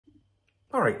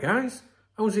All right, guys,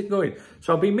 how's it going?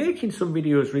 So I've been making some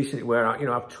videos recently where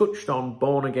I've touched on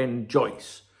born again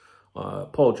Joyce,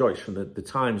 Paul Joyce from the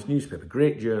Times newspaper,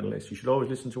 great journalist. You should always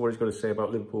listen to what he's got to say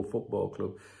about Liverpool Football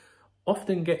Club.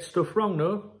 Often gets stuff wrong,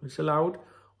 though, it's allowed,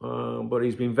 but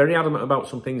he's been very adamant about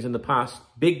some things in the past,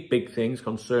 big things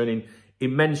concerning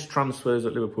immense transfers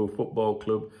at Liverpool Football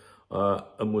Club,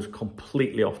 and was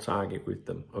completely off target with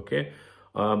them, okay?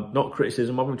 Not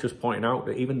criticism of him, just pointing out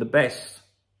that even the best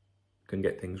can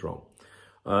get things wrong.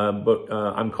 But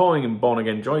I'm calling him born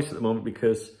again Joyce at the moment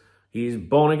because he's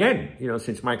born again.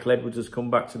 Since Michael Edwards has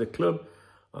come back to the club,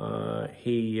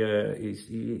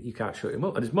 you can't shut him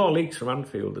up. And there's more leaks from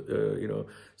Anfield,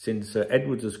 since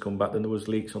Edwards has come back than there was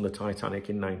leaks on the Titanic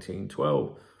in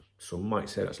 1912. Some might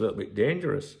say that's a little bit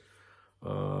dangerous.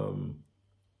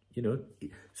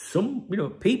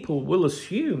 People will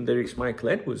assume that it's Michael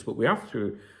Edwards, but we have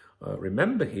to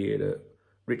remember here that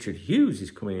Richard Hughes is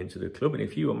coming into the club, and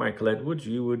if you were Michael Edwards,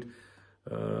 you would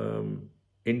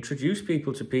introduce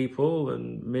people to people,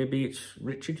 and maybe it's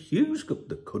Richard Hughes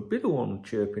that could be the one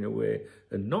chirping away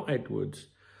and not Edwards.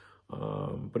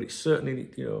 But it's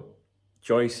certainly,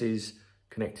 Joyce is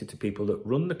connected to people that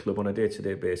run the club on a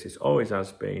day-to-day basis, always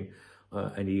has been,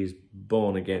 and he is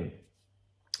born again.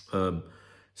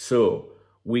 So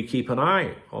we keep an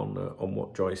eye on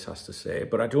what Joyce has to say,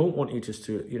 but I don't want you just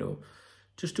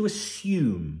to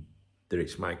assume that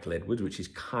it's Michael Edwards, which is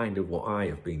kind of what I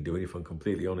have been doing, if I'm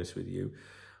completely honest with you.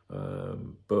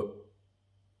 But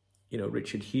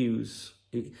Richard Hughes,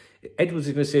 Edwards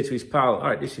is going to say to his pal, all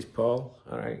right, this is Paul.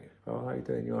 All right, Paul, how you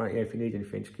doing? You all right? Yeah, if you need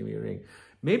anything, just give me a ring.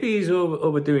 Maybe he's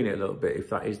overdoing it a little bit, if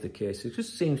that is the case. It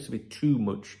just seems to be too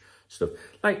much stuff.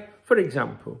 Like, for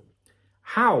example,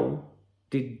 how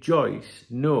did Joyce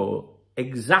know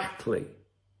exactly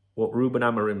what Ruben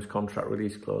Amorim'S contract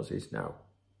release clause is now?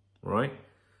 Right?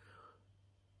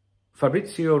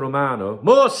 Fabrizio Romano,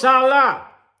 Mo Salah,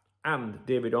 and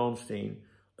David Ornstein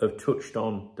have touched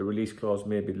on the release clause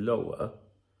may be lower,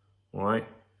 right?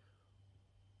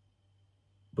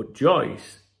 But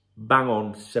Joyce, bang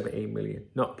on 17 million,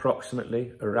 not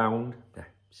approximately, around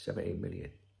 17 million.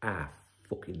 I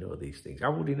fucking know these things.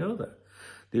 How would he know that?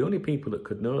 The only people that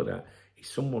could know that is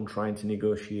someone trying to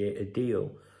negotiate a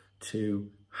deal to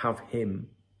have him,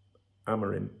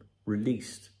 Amorim,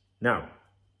 released. Now,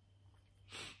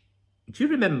 do you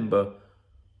remember,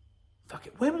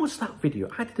 when was that video?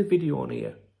 I did a video on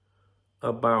here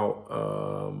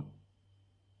about,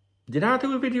 did I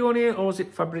do a video on here or was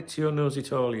it Fabrizio Knows It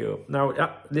Allio?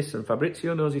 Now, listen,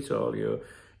 Fabrizio Knows It Allio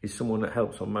is someone that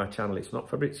helps on my channel. It's not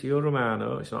Fabrizio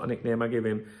Romano. It's not a nickname I give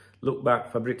him. Look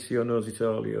back, Fabrizio Knows It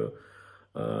Allio.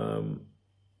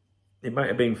 It might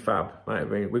have been Fab. Might have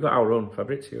been. We got our own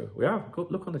Fabrizio. We have. Go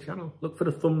look on the channel. Look for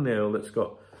the thumbnail that's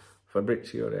got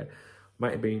Fabrizio there.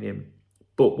 Might have been him.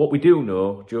 But what we do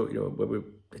know,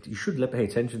 you should pay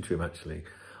attention to him actually,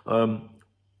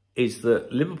 is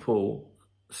that Liverpool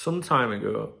some time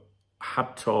ago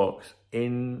had talks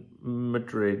in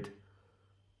Madrid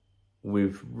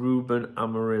with Ruben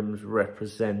Amorim'S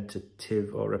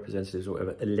representative or representatives or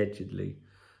whatever, allegedly.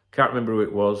 Can't remember who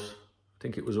it was. I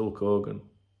think it was Hulk Hogan.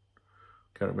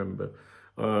 Can't remember.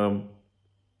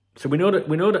 So we know that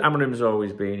Amorim'S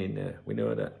always been in there. We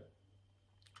know that.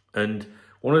 And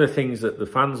one of the things that the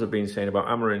fans have been saying about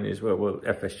Amorim is, well,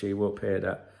 FSG won't pay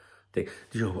that thing.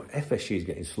 Do you know what? FSG is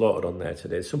getting slaughtered on there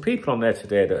today. Some people on there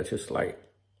today that are just like,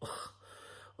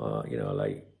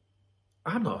 like,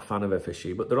 I'm not a fan of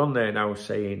FSG, but they're on there now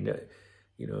saying that,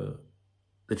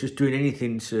 they're just doing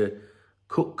anything to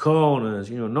cut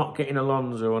corners, not getting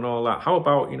Alonso and all that. How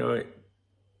about,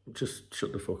 just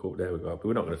shut the fuck up, there we go. But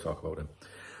we're not going to talk about him.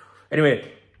 Anyway,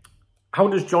 how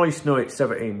does Joyce know it's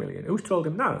 17 million? Who's told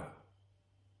him that?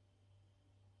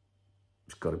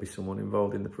 It's got to be someone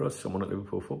involved in the process, someone at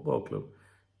Liverpool Football Club.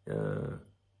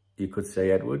 You could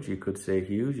say Edwards, you could say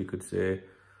Hughes, you could say,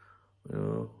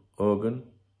 Hogan,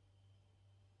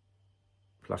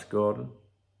 Flash Gordon,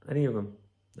 any of them.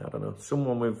 I don't know.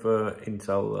 Someone with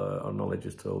intel or knowledge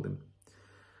has told him.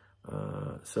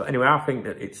 So anyway, I think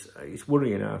that it's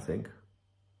worrying, I think.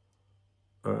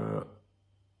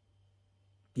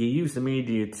 You use the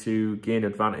media to gain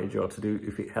advantage or to do,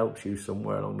 if it helps you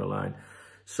somewhere along the line.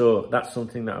 So that's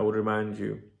something that I would remind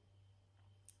you.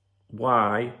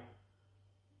 Why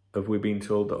have we been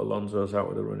told that Alonso's out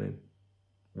of the running?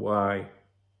 Why?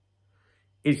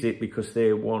 Is it because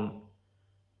they want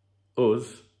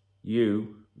us,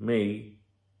 you, me,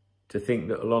 to think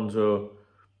that Alonso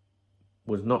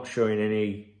was not showing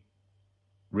any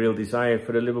real desire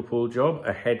for the Liverpool job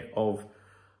ahead of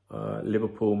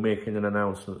Liverpool making an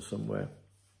announcement somewhere?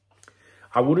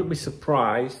 I wouldn't be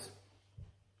surprised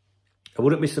I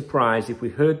wouldn't be surprised if we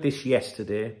heard this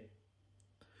yesterday,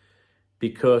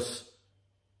 because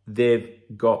they've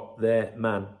got their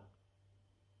man.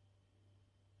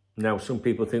 Now, some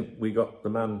people think we got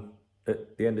the man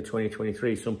at the end of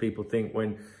 2023. Some people think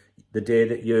when the day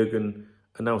that Jurgen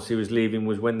announced he was leaving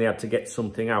was when they had to get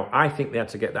something out. I think they had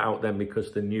to get that out then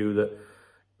because they knew that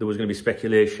there was going to be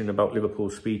speculation about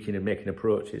Liverpool speaking and making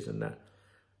approaches and that,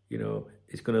 you know,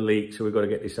 it's going to leak, so we've got to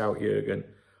get this out, Jurgen.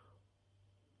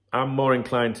 I'm more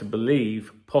inclined to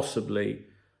believe, possibly,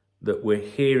 that we're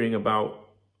hearing about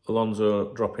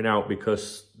Alonso dropping out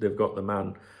because they've got the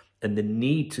man, and the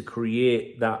need to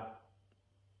create that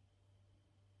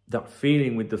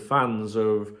feeling with the fans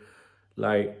of,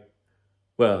 like,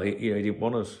 well, he didn't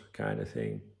want us kind of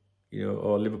thing, you know,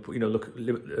 or Liverpool, you know,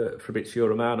 look, Fabrizio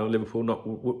Romano, Liverpool not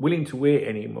willing to wait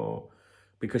anymore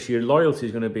because your loyalty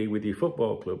is going to be with your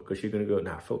football club, because you're going to go,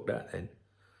 nah, fuck that then.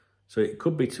 So it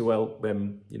could be to help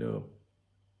them, you know,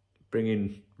 bring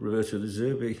in Roberto De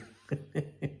Zerbi.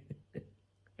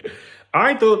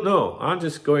 I don't know. I'm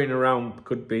just going around,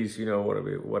 could be, you know,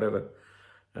 whatever.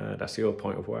 That's the whole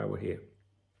point of why we're here.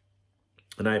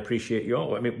 And I appreciate you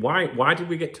all. I mean, why did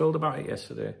we get told about it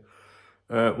yesterday?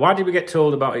 Why did we get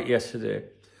told about it yesterday?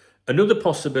 Another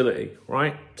possibility,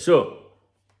 right? So,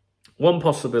 one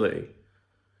possibility.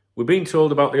 We're being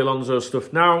told about the Alonso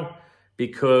stuff now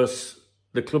because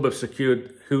the club have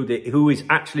secured who is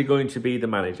actually going to be the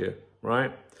manager,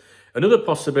 right? Another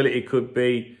possibility could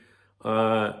be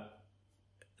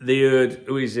they heard,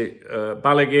 who is it,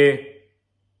 Balaguer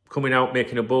coming out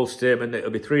making a bold statement that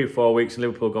it'll be 3 or 4 weeks and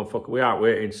Liverpool gone, fuck it, we aren't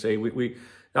waiting to see.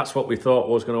 That's what we thought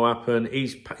was going to happen.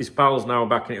 His pals now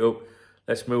backing it up.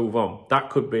 Let's move on. That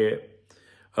could be it.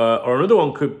 Or another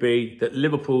one could be that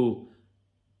Liverpool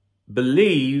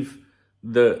believe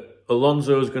that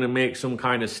Alonso is going to make some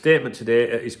kind of statement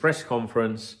today at his press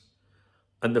conference,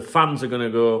 and the fans are going to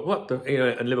go, what the, you know,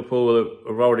 and Liverpool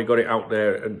have already got it out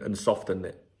there and softened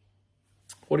it.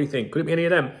 What do you think? Could it be any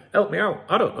of them? Help me out.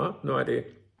 I don't know. No idea.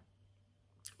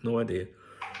 No idea.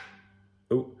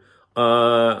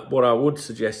 Oh, what I would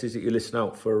suggest is that you listen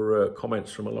out for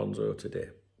comments from Alonso today.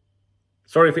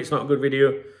 Sorry if it's not a good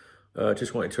video.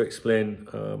 Just wanted to explain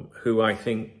who I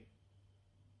think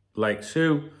likes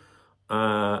who.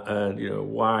 And, you know,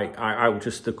 why.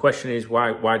 The question is,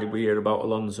 why did we hear about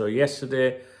Alonso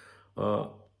yesterday?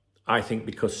 I think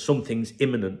because something's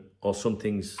imminent or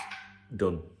something's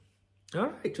done. All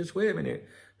right, just wait a minute.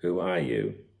 Who are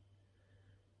you?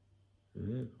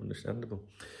 Understandable.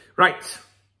 Right.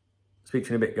 Speak to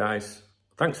you in a bit, guys.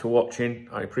 Thanks for watching.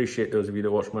 I appreciate those of you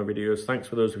that watch my videos. Thanks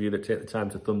for those of you that take the time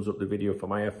to thumbs up the video for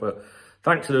my effort.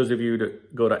 Thanks to those of you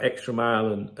that go that extra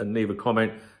mile and leave a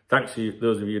comment. Thanks to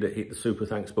those of you that hit the super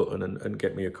thanks button and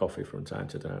get me a coffee from time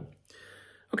to time.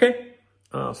 Okay,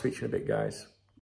 I'll speak to you in a bit, guys.